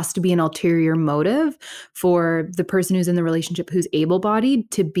if there has to be an ulterior motive for the person who's in the relationship who's able-bodied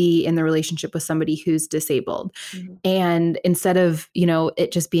to be in the relationship with somebody who's disabled. And instead of, you know,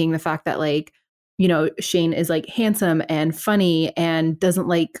 it just being the fact that like, you know, Shane is like handsome and funny and doesn't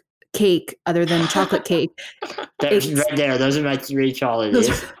like cake other than chocolate cake. Right there. Those are my 3 qualities.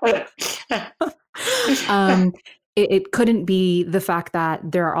 It couldn't be the fact that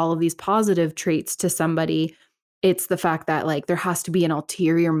there are all of these positive traits to somebody. It's the fact that like there has to be an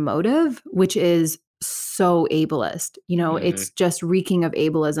ulterior motive, which is so ableist. You know, it's just reeking of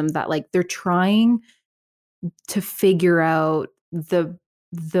ableism that like they're trying to figure out the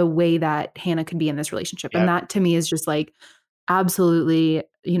way that Hannah could be in this relationship. And that to me is just like absolutely,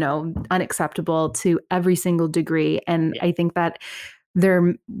 you know, unacceptable to every single degree. And I think that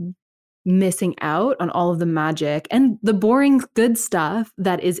they're missing out on all of the magic and the boring good stuff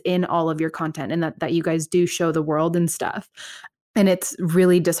that is in all of your content, and that you guys do show the world and stuff. And it's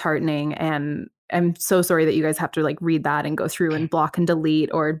really disheartening. And I'm so sorry that you guys have to like read that and go through and block and delete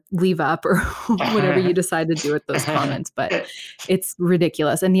or leave up or whatever you decide to do with those comments. But it's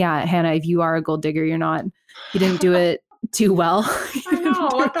ridiculous. And yeah, Hannah, if you are a gold digger, you didn't do it too well. I know,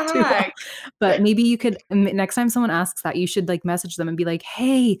 what the heck? But maybe you could, next time someone asks that, you should like message them and be like,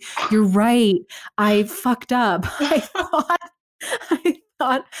 hey, you're right. I fucked up. I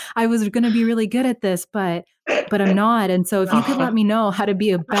thought I was going to be really good at this, but I'm not. And so if you could let me know how to be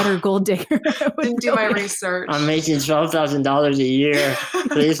a better gold digger. Didn't do my research. I'm making $12,000 a year.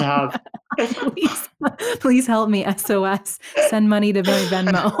 Please help. Please help me. SOS. Send money to my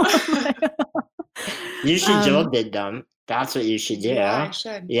Venmo. You should job bid them. That's what you should do. Yeah, I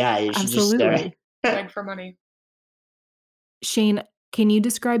should. Yeah, you should Absolutely. Just beg for money. Shane, can you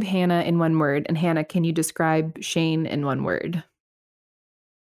describe Hannah in one word? And Hannah, can you describe Shane in one word?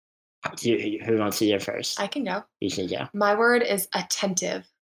 Who wants to go first? I can go. You can go. My word is attentive.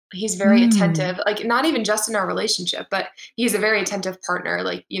 He's very attentive, like not even just in our relationship, but he's a very attentive partner,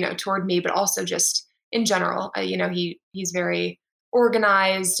 like, you know, toward me, but also just in general. You know, he's very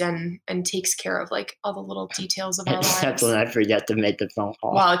organized and takes care of like all the little details of our lives. Except when I forget to make the phone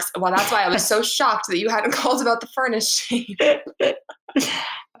call. Well, that's why I was so shocked that you hadn't called about the furnishing.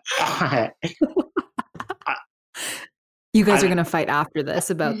 You guys are going to fight after this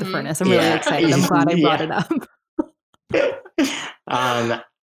about the furnace. I'm really Yeah. excited. I'm glad I brought it up.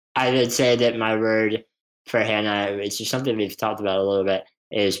 I would say that my word for Hannah, which is something we've talked about a little bit,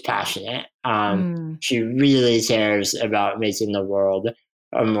 is passionate. She really cares about making the world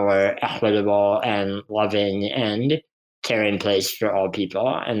a more equitable and loving and caring place for all people.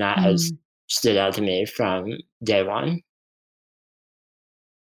 And that has stood out to me from day one.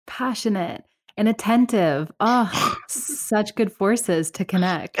 Passionate and attentive. Oh, such good forces to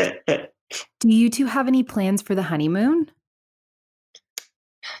connect. Do you two have any plans for the honeymoon?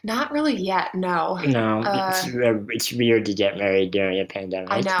 Not really yet, no. No, it's weird to get married during a pandemic.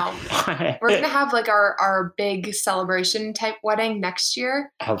 I know. We're going to have like our big celebration type wedding next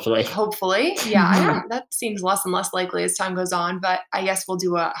year. Hopefully. Yeah, I don't, that seems less and less likely as time goes on, but I guess we'll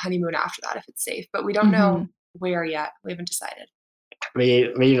do a honeymoon after that if it's safe. But we don't know where yet. We haven't decided.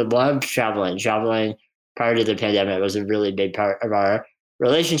 We love traveling. Traveling prior to the pandemic was a really big part of our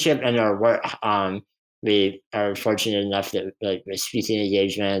relationship and our work. We are fortunate enough that like with speaking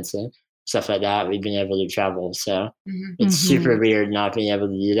engagements and stuff like that, we've been able to travel. So it's super weird not being able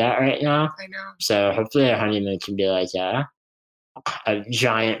to do that right now. I know. So hopefully our honeymoon can be like a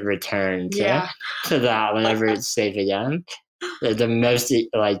giant return to that whenever it's safe again. The most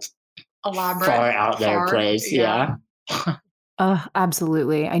like elaborate, far out there place. Yeah.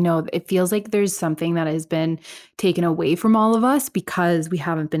 Absolutely. I know it feels like there's something that has been taken away from all of us because we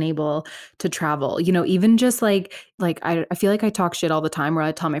haven't been able to travel. You know, even just like I feel like I talk shit all the time where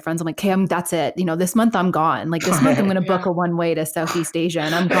I tell my friends, I'm like, hey, that's it. You know, this month I'm gone. Like this month I'm going to book a one-way to Southeast Asia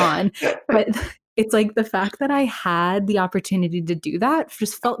and I'm gone. But it's like the fact that I had the opportunity to do that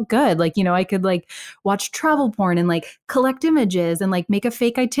just felt good. Like, you know, I could like watch travel porn and like collect images and like make a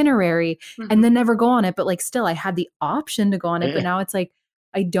fake itinerary and then never go on it. But like still I had the option to go on it. But now it's like,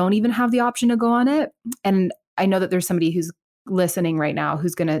 I don't even have the option to go on it. And I know that there's somebody who's listening right now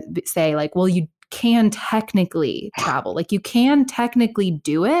who's going to say like, well, you can technically travel. Like you can technically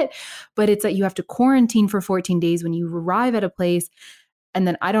do it, but it's that you have to quarantine for 14 days when you arrive at a place. And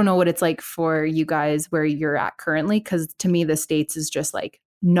then I don't know what it's like for you guys where you're at currently, because to me, the States is just like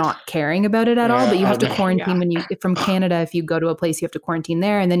not caring about it at all. But you have to quarantine when you from Canada. If you go to a place, you have to quarantine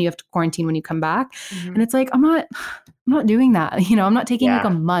there, and then you have to quarantine when you come back. And it's like I'm not doing that. You know, I'm not taking like a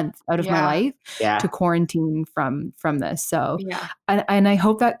month out of my life to quarantine from this. So, and I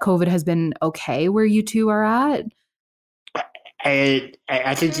hope that COVID has been okay where you two are at. I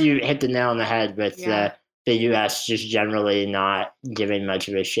think you hit the nail on the head with the U.S. just generally not giving much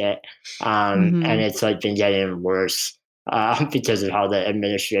of a shit. And it's like been getting worse because of how the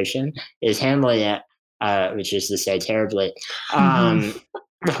administration is handling it, which is to say terribly. I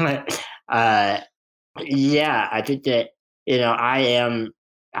think that, you know, I am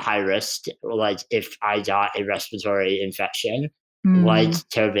high risk. Like if I got a respiratory infection, like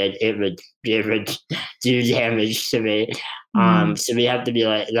COVID, it would do damage to me. So we have to be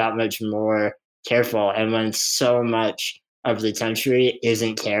like that much more careful. And when so much of the country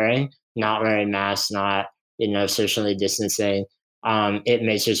isn't caring, not wearing masks, not, you know, socially distancing, it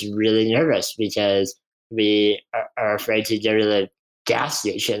makes us really nervous because we are afraid to go to the gas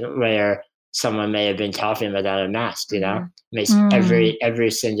station where someone may have been coughing without a mask, you know? Makes every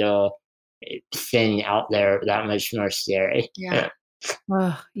single thing out there that much more scary.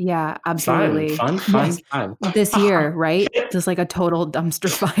 Oh, yeah, absolutely. Fun. This year, right? Just like a total dumpster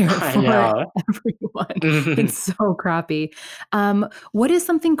fire for everyone. It's so crappy. What is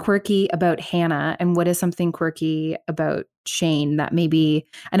something quirky about Hannah and what is something quirky about Shane that maybe,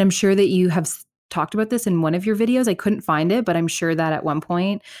 and I'm sure that you have talked about this in one of your videos. I couldn't find it, but I'm sure that at one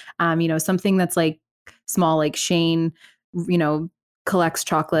point, you know, something that's like small, like Shane, you know, collects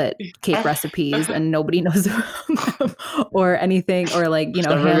chocolate cake recipes and nobody knows about them or anything, or like, you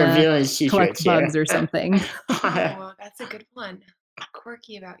know, Hannah collects bugs or something. Oh, that's a good one.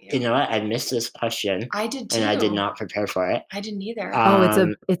 Quirky about you. You know what? I missed this question. I did too. And I did not prepare for it. I didn't either.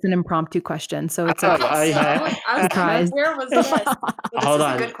 It's an impromptu question, so it's I was surprised. Where was this? Hold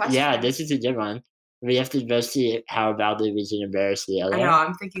on. Good question. Yeah, this is a good one. We have to both see how badly we can embarrass the other. I know.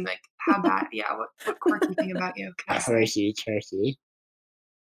 I'm thinking like, how bad? Yeah. What quirky thing about you? Quirky turkey.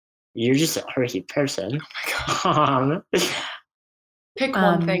 You're just a quirky person. Oh my God. Pick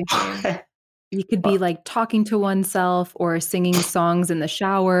one thing. You could be like talking to oneself or singing songs in the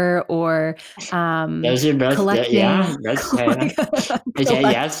shower or those are both collecting. Yeah, that's okay,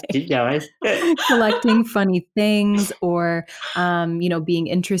 yes, keep going. Collecting funny things or you know, being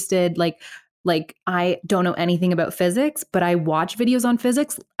interested. Like like I don't know anything about physics, but I watch videos on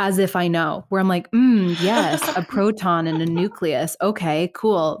physics as if I know, where I'm like, yes, a proton and a nucleus. Okay,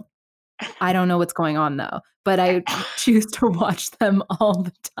 cool. I don't know what's going on though, but I choose to watch them all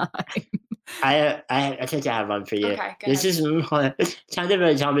the time. I think I have one for you. Okay, go This ahead. is kind of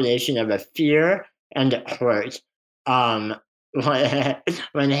a combination of a fear and a hurt. When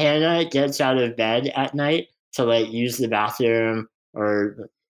Hannah gets out of bed at night to like use the bathroom or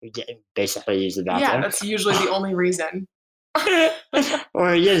basically use the bathroom. Yeah, that's usually the only reason.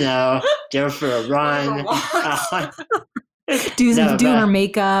 Or, go for a run. Do her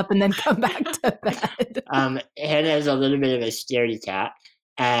makeup and then come back to bed. Hannah is a little bit of a scaredy cat.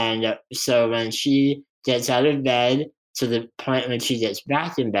 And so when she gets out of bed to the point when she gets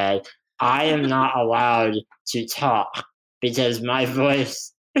back in bed, I am not allowed to talk because my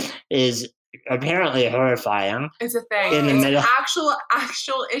voice is apparently horrifying. It's a thing. In the it's middle. An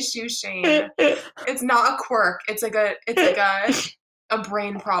actual issue, Shane. It's not a quirk. It's like a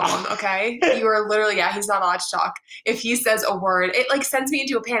brain problem, okay? You are literally, he's not allowed to talk. If he says a word, it like sends me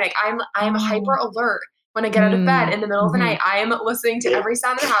into a panic. I'm hyper alert when I get out of bed in the middle of the night. I am listening to every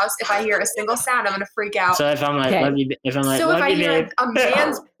sound in the house. If I hear a single sound, I'm gonna freak out. So if I'm like, love you, if I hear a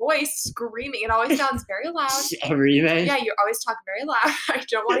man's voice screaming, it always sounds very loud. Screaming? Yeah, you always talk very loud. I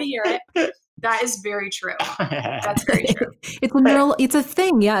don't want to hear it. That is very true. That's very true. It's a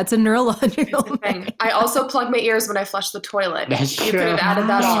thing. Yeah, it's a neurological thing. I also plug my ears when I flush the toilet. That's true. You could have added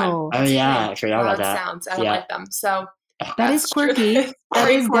that on. Oh yeah, I forgot about that. Sounds. I don't like them. So that is quirky.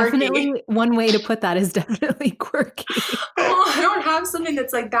 That is definitely one way to put that. Is definitely quirky. Oh, I don't have something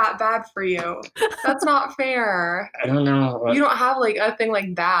that's like that bad for you. That's not fair. I don't know. You don't have like a thing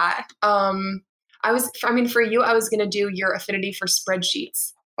like that. For you, I was gonna do your affinity for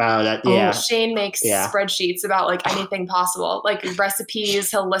spreadsheets. Wow, Shane makes spreadsheets about like anything possible, like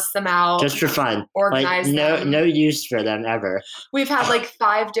recipes. He'll list them out just for fun. Organize them. No use for them ever. We've had like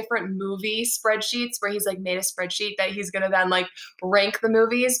 5 different movie spreadsheets where he's like made a spreadsheet that he's gonna then like rank the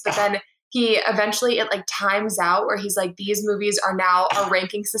movies, but then he eventually it like times out where he's like, these movies are now our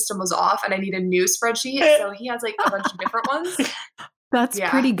ranking system was off and I need a new spreadsheet. So he has like a bunch of different ones. That's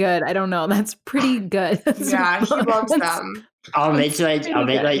pretty good. I don't know. That's pretty good. He loves them. I'll make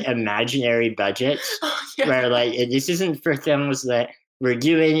imaginary budgets where like this isn't for things that we're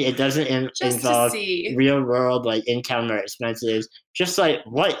doing. It doesn't involve real world like income or expenses. Just like,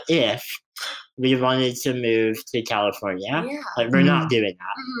 what if we wanted to move to California? Yeah. Like we're not doing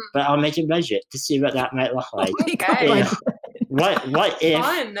that, but I'll make a budget to see what that might look like. Okay. What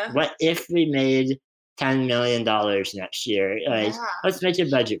if we made $10 million next year? Like, let's make a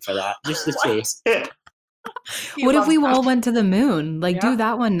budget for that just to see. What if we all went to the moon? Like, do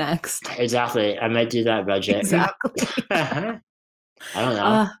that one next. Exactly. I might do that budget. Exactly. I don't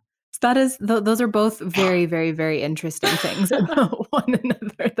know. Those are both very, very, very interesting things about one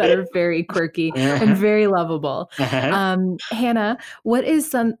another that are very quirky and very lovable. Hannah, what's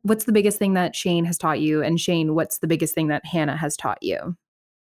the biggest thing that Shane has taught you? And Shane, what's the biggest thing that Hannah has taught you?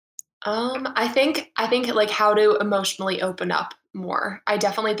 I think like how to emotionally open up more. I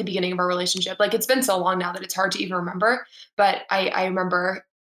definitely at the beginning of our relationship, like it's been so long now that it's hard to even remember, but I remember,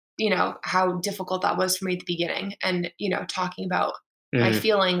 how difficult that was for me at the beginning and, talking about my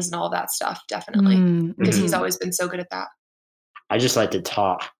feelings and all that stuff, definitely, because he's always been so good at that. I just like to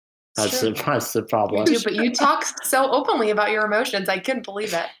talk. That's the problem. You do, but you talk so openly about your emotions. I couldn't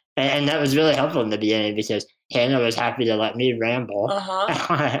believe it. And that was really helpful in the beginning because Hannah was happy to let me ramble.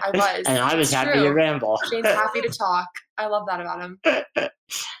 I was. And I was happy to ramble. Shane's happy to talk. I love that about him.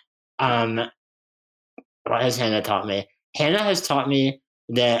 What has Hannah taught me? Hannah has taught me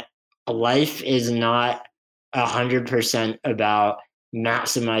that life is not 100% about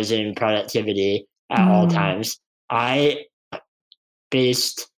maximizing productivity at all times. I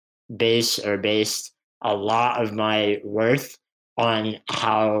based a lot of my worth on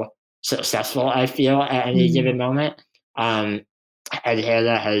how successful I feel at any given moment. And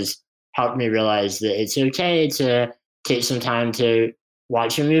Hannah has helped me realize that it's okay to take some time to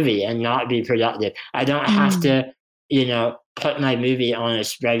watch a movie and not be productive. I don't have to, put my movie on a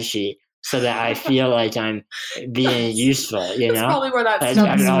spreadsheet so that I feel like I'm being useful, That's probably where that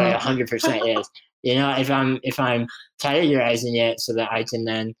stuff probably 100% is. If I'm categorizing it so that I can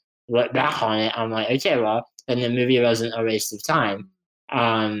then look back on it, I'm like, okay, well, then the movie wasn't a waste of time.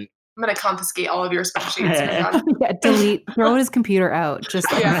 I'm gonna confiscate all of your spreadsheets. Delete, throw his computer out. Just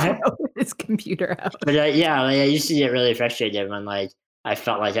throw his computer out. But I used to get really frustrated when like I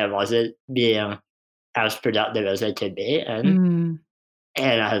felt like I wasn't being as productive as I could be, and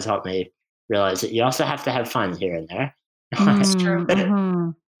Anna has helped me realize that you also have to have fun here and there. That's true.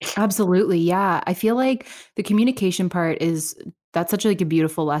 Absolutely. Yeah. I feel like the communication part that's such like a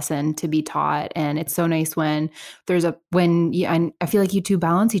beautiful lesson to be taught. And it's so nice when and I feel like you two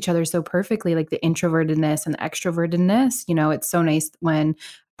balance each other so perfectly, like the introvertedness and the extrovertedness. It's so nice when a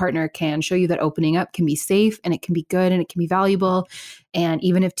partner can show you that opening up can be safe and it can be good and it can be valuable. And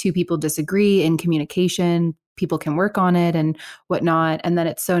even if two people disagree in communication, people can work on it and whatnot. And then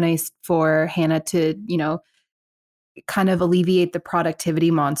it's so nice for Hannah to, kind of alleviate the productivity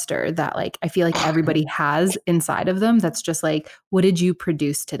monster that like I feel like everybody has inside of them. That's just like, what did you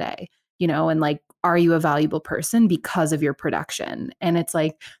produce today? And like, are you a valuable person because of your production? And it's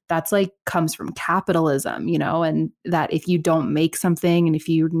like, that's like comes from capitalism, and that if you don't make something and if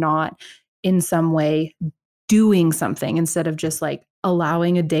you're not in some way doing something instead of just like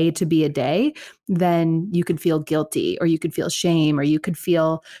allowing a day to be a day, then you could feel guilty or you could feel shame or you could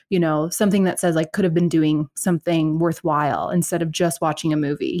feel, something that says I could have been doing something worthwhile instead of just watching a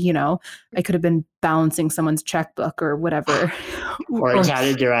movie. I could have been balancing someone's checkbook or whatever. Or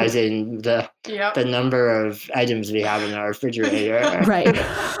categorizing the number of items we have in our refrigerator. Right.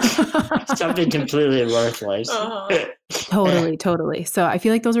 Something completely worthless. Totally. So I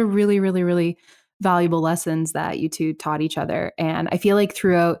feel like those are really, really, really valuable lessons that you two taught each other. And I feel like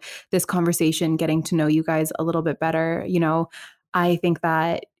throughout this conversation, getting to know you guys a little bit better, I think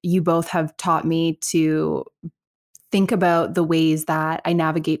that you both have taught me to think about the ways that I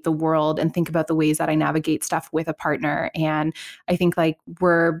navigate the world and think about the ways that I navigate stuff with a partner. And I think like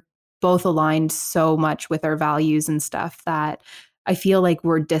we're both aligned so much with our values and stuff that I feel like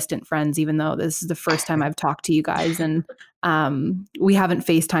we're distant friends, even though this is the first time I've talked to you guys. And we haven't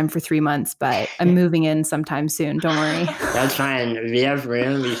FaceTime for 3 months, but I'm moving in sometime soon. Don't worry. That's fine. We have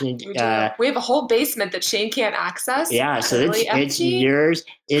room. We have a whole basement that Shane can't access. Yeah, so it's yours.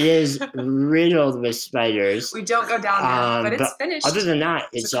 It is riddled with spiders. We don't go down there, but it's finished. Other than that,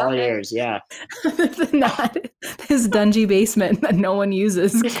 it's all yours. Yeah. Other than that, this dungy basement that no one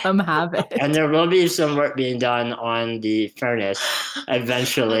uses, come have it. And there will be some work being done on the furnace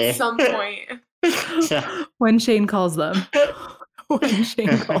eventually. At some point. When Shane calls them.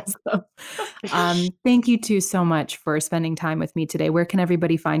 Thank you two so much for spending time with me today. Where can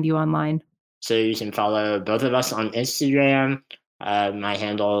everybody find you online? So you can follow both of us on Instagram. My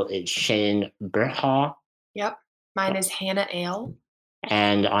handle is Shane Berthall. Yep. Mine is Hannah Ale.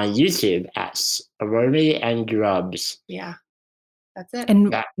 And on YouTube at Squirmy and Grubs. Yeah. That's it.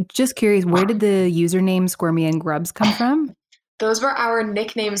 And just curious, where did the username Squirmy and Grubs come from? Those were our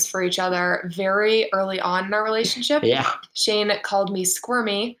nicknames for each other very early on in our relationship. Yeah. Shane called me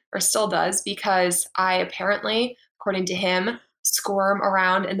Squirmy, or still does, because I apparently, according to him, squirm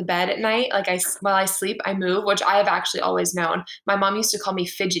around in the bed at night. Like while I sleep, I move, which I have actually always known. My mom used to call me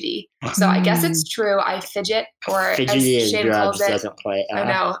fidgety. So I guess it's true. I fidget, or fidgety as Shane calls it, doesn't quite. I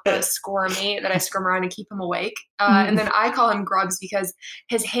know, squirmy, that I squirm around and keep him awake. And then I call him Grubs because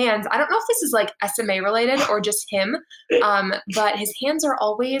his hands, I don't know if this is like SMA related or just him, but his hands are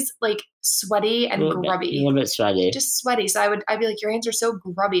always like sweaty and grubby. A little bit sweaty. Just sweaty. So I'd be like, your hands are so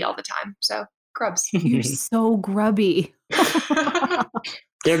grubby all the time. So Grubs. You're so grubby.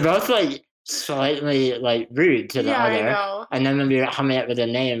 They're both like slightly like rude to the other. I know. And then when we were coming up with a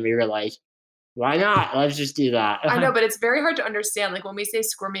name, we were like, why not? Let's just do that. I know, but it's very hard to understand. Like when we say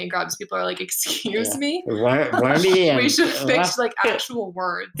Squirmy and Grubs, people are like, excuse me? Wormy and... We should fix like actual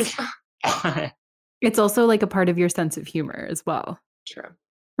words. It's also like a part of your sense of humor as well. True.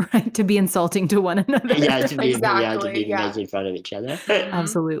 Right, to be insulting to one another. Yeah, to be making fun of each other.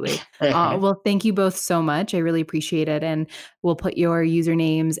 Absolutely. Well, thank you both so much. I really appreciate it. And we'll put your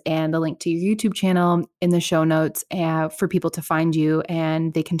usernames and the link to your YouTube channel in the show notes for people to find you,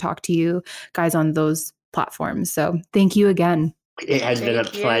 and they can talk to you guys on those platforms. So thank you again. It has been a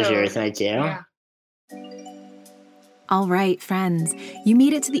pleasure. Thank you. Yeah. All right, friends, you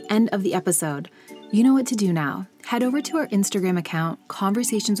made it to the end of the episode. You know what to do now. Head over to our Instagram account,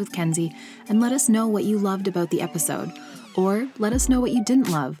 Conversations with Kenzie, and let us know what you loved about the episode. Or let us know what you didn't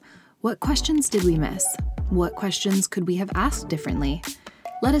love. What questions did we miss? What questions could we have asked differently?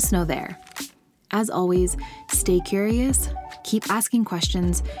 Let us know there. As always, stay curious, keep asking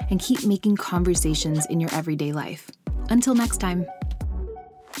questions, and keep making conversations in your everyday life. Until next time.